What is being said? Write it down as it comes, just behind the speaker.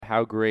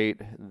how great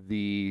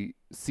the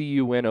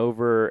CU win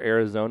over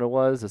Arizona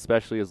was,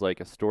 especially as like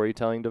a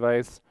storytelling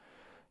device.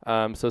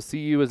 So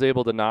CU was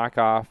able to knock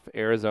off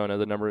Arizona,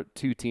 the number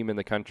 2 team in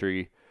the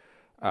country,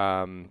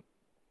 and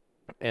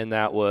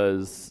that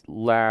was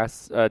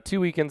last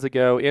 2 weekends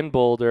ago in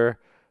Boulder.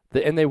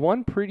 And they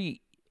won pretty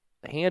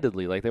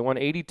handedly. Like they won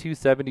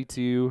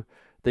 82-72.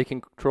 They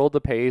controlled the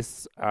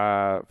pace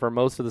for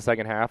most of the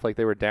second half. Like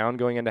they were down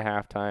going into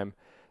halftime.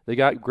 They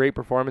got great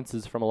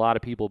performances from a lot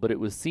of people, but it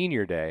was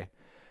senior day.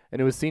 And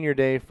it was senior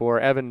day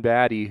for Evan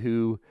Battey,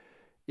 who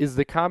is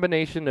the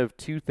combination of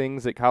 2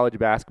 things that college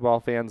basketball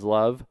fans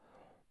love.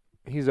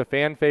 He's a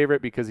fan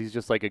favorite because he's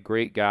just like a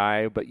great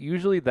guy, but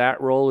usually that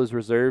role is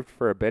reserved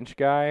for a bench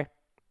guy.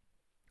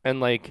 And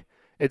like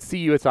at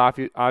CU, it's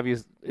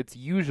obvious. It's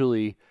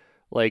usually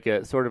like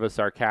a sort of a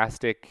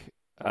sarcastic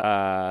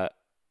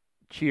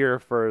cheer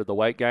for the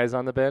white guys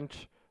on the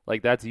bench.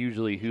 Like that's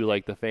usually who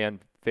like the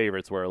fan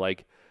favorites were.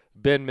 Like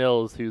Ben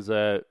Mills, who's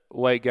a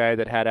white guy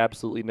that had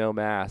absolutely no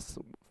mass,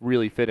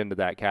 really fit into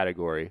that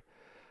category.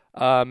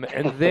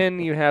 And then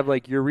you have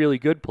like your really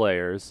good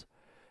players.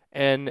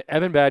 And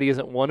Evan Battey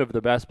isn't one of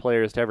the best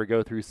players to ever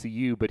go through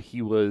CU, but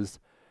he was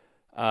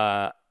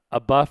a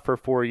buff for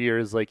 4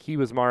 years. Like he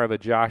was more of a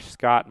Josh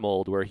Scott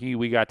mold where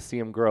we got to see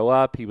him grow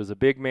up. He was a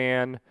big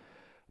man,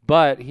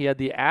 but he had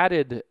the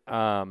added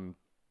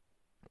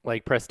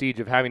like prestige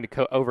of having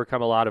to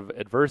overcome a lot of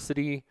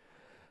adversity.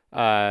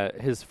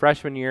 His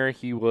freshman year,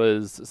 he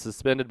was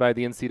suspended by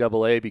the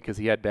NCAA because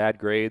he had bad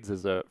grades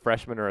as a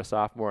freshman or a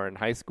sophomore in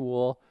high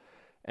school.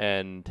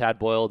 And Tad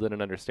Boyle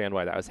didn't understand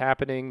why that was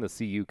happening, the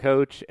CU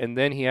coach. And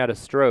then he had a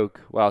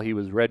stroke while he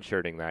was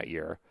redshirting that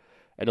year.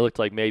 And it looked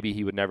like maybe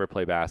he would never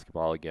play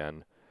basketball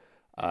again.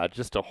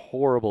 Just a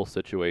horrible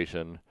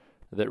situation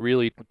that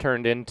really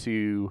turned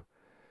into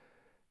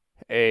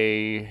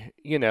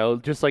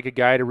just like a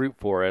guy to root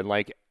for. And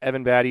like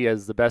Evan Battey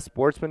has the best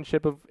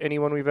sportsmanship of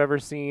anyone we've ever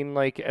seen,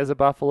 like as a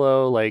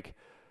Buffalo. Like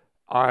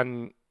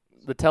on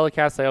the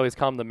telecast, I always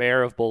call him the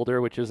mayor of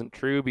Boulder, which isn't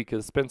true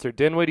because Spencer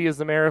Dinwiddie is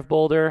the mayor of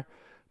Boulder.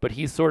 But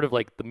he's sort of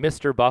like the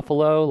Mr.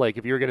 Buffalo. Like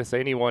if you were going to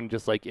say anyone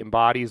just like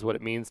embodies what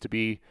it means to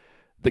be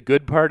the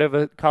good part of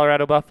a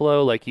Colorado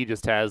Buffalo, like he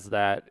just has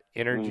that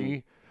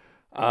energy.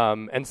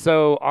 And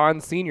so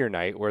on senior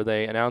night, where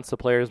they announce the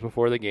players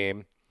before the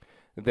game,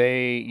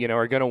 they,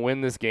 are going to win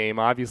this game.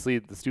 Obviously,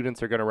 the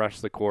students are going to rush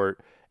the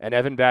court. And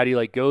Evan Battey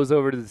like goes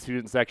over to the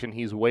student section.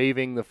 He's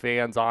waving the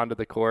fans onto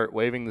the court,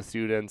 waving the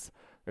students.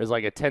 There's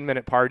like a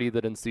 10-minute party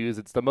that ensues.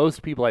 It's the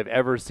most people I've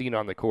ever seen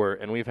on the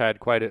court, and we've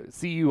had quite a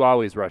CU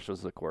always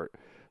rushes the court.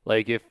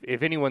 Like if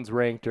anyone's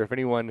ranked or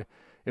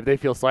if they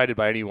feel slighted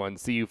by anyone,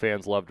 CU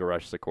fans love to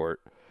rush the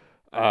court.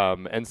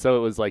 And so it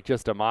was like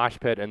just a mosh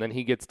pit, and then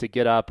he gets to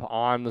get up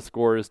on the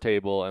scorer's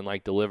table and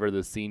like deliver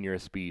the senior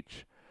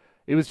speech.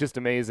 It was just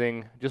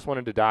amazing. Just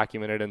wanted to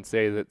document it and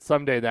say that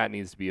someday that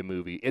needs to be a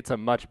movie. It's a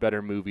much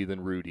better movie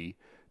than Rudy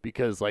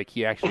because like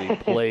he actually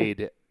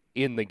played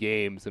in the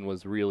games and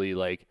was really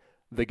like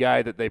the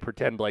guy that they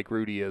pretend like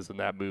Rudy is in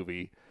that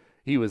movie.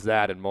 He was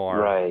that and more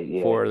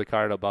for the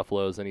Colorado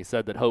Buffaloes, and he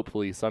said that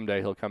hopefully someday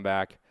he'll come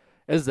back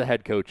as the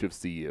head coach of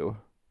CU.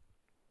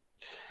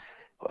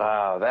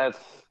 Wow, that's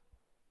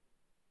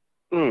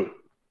great,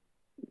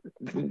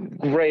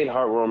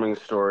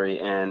 heartwarming story.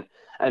 And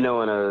I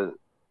know in a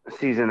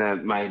season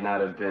that might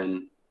not have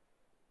been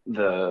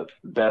the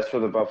best for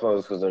the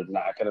Buffaloes because they're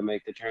not going to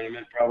make the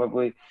tournament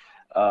probably.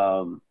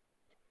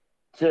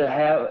 To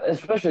have,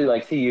 especially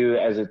like CU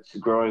as it's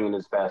growing in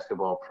its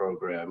basketball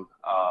program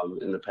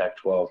in the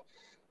Pac-12,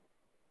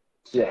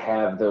 to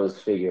have those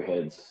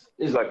figureheads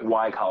is like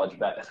why college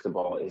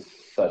basketball is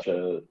such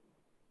an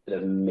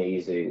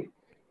amazing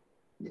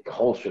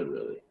culture,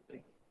 really.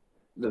 Like,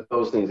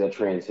 those things that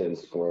transcend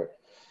sport.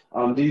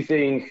 Do you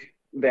think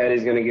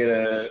Batty's going to get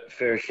a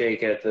fair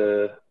shake in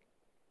the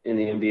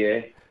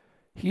NBA?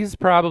 He's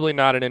probably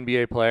not an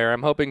NBA player.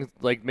 I'm hoping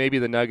like maybe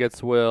the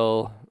Nuggets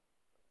will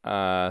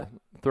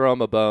throw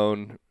him a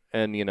bone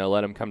and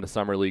let him come to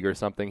summer league or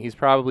something. He's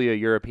probably a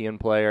European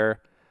player,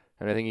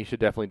 and I think he should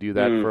definitely do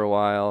that for a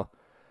while.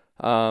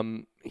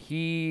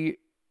 He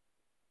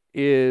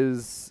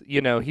is,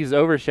 he's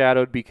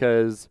overshadowed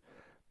because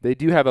they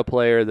do have a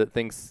player that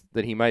thinks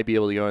that he might be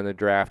able to go in the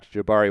draft,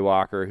 Jabari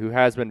Walker, who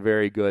has been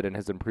very good and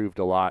has improved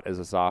a lot as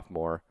a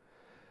sophomore.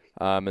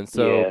 And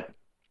so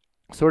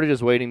sort of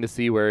just waiting to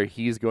see where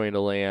he's going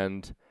to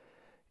land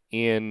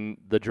in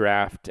the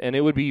draft. And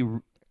it would be,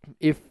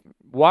 if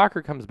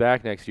Walker comes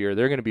back next year,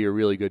 they're going to be a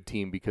really good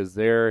team because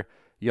their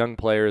young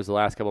players the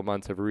last couple of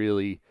months have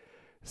really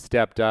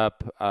stepped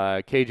up.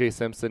 KJ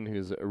Simpson,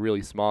 who's a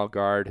really small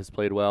guard, has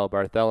played well.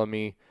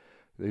 Barthélemy,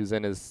 who's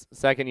in his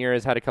second year,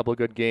 has had a couple of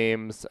good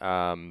games.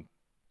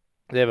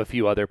 They have a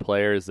few other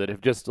players that have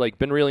just like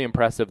been really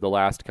impressive the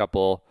last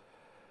couple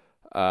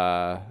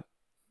of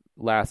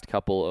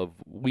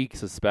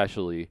weeks,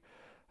 especially.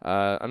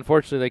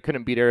 Unfortunately, they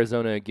couldn't beat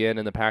Arizona again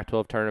in the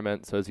Pac-12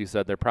 tournament, so as you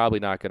said, they're probably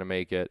not going to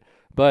make it.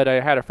 But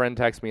I had a friend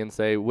text me and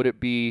say, would it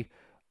be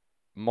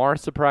more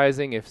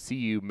surprising if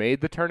CU made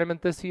the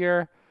tournament this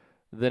year?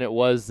 than it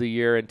was the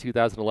year in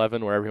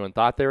 2011 where everyone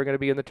thought they were going to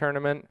be in the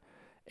tournament.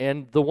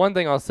 And the one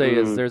thing I'll say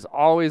is there's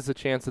always a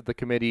chance that the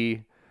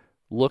committee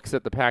looks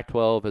at the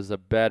Pac-12 as a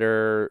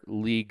better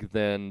league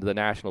than the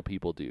national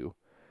people do.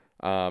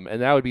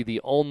 And that would be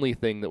the only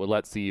thing that would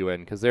let CU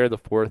in, because they're the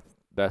fourth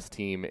best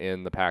team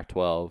in the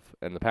Pac-12,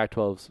 and the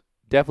Pac-12's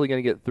definitely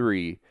going to get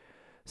 3.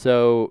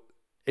 So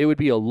it would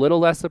be a little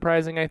less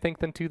surprising, I think,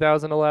 than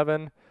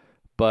 2011,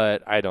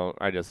 but I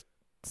just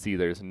see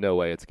there's no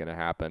way it's going to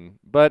happen.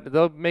 But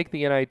they'll make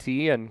the NIT,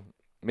 and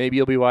maybe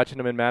you'll be watching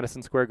them in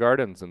Madison Square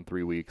Gardens in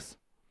 3 weeks.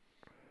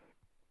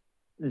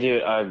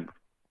 Dude,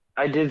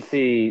 I did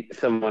see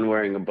someone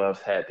wearing a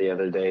Buffs hat the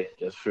other day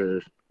just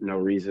for no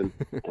reason,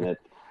 and it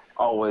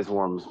always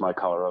warms my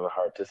Colorado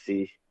heart to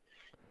see,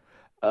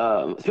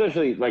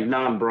 especially like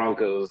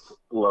non-Broncos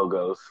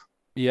logos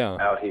Yeah.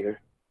 out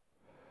here.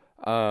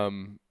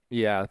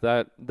 Yeah,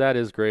 that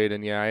is great,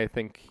 and yeah, I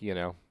think,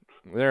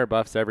 there are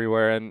Buffs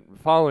everywhere, and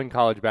following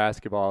college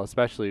basketball,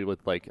 especially with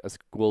like a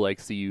school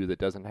like CU that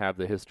doesn't have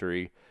the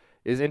history,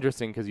 is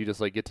interesting because you just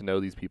like get to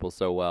know these people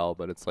so well,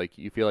 but it's like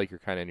you feel like you're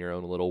kind of in your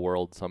own little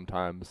world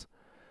sometimes.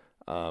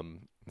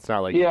 It's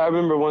not like Yeah, I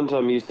remember one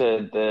time you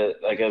said that,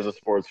 like, as a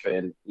sports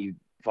fan, you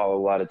follow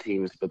a lot of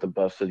teams, but the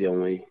Buffs are the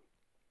only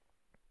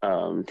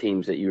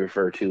teams that you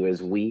refer to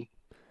as we.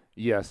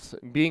 yes,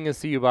 being a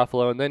CU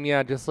Buffalo, and then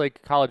yeah, just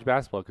like college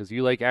basketball, because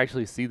you like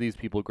actually see these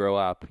people grow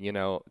up.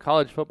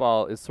 College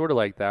football is sort of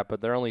like that,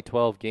 but they're only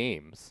 12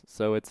 games,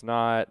 so it's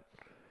not.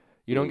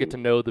 You don't get to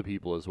know the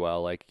people as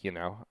well. Like,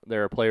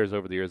 there are players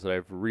over the years that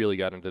I've really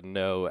gotten to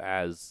know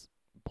as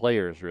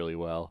players really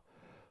well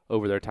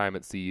over their time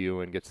at CU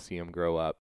and get to see them grow up.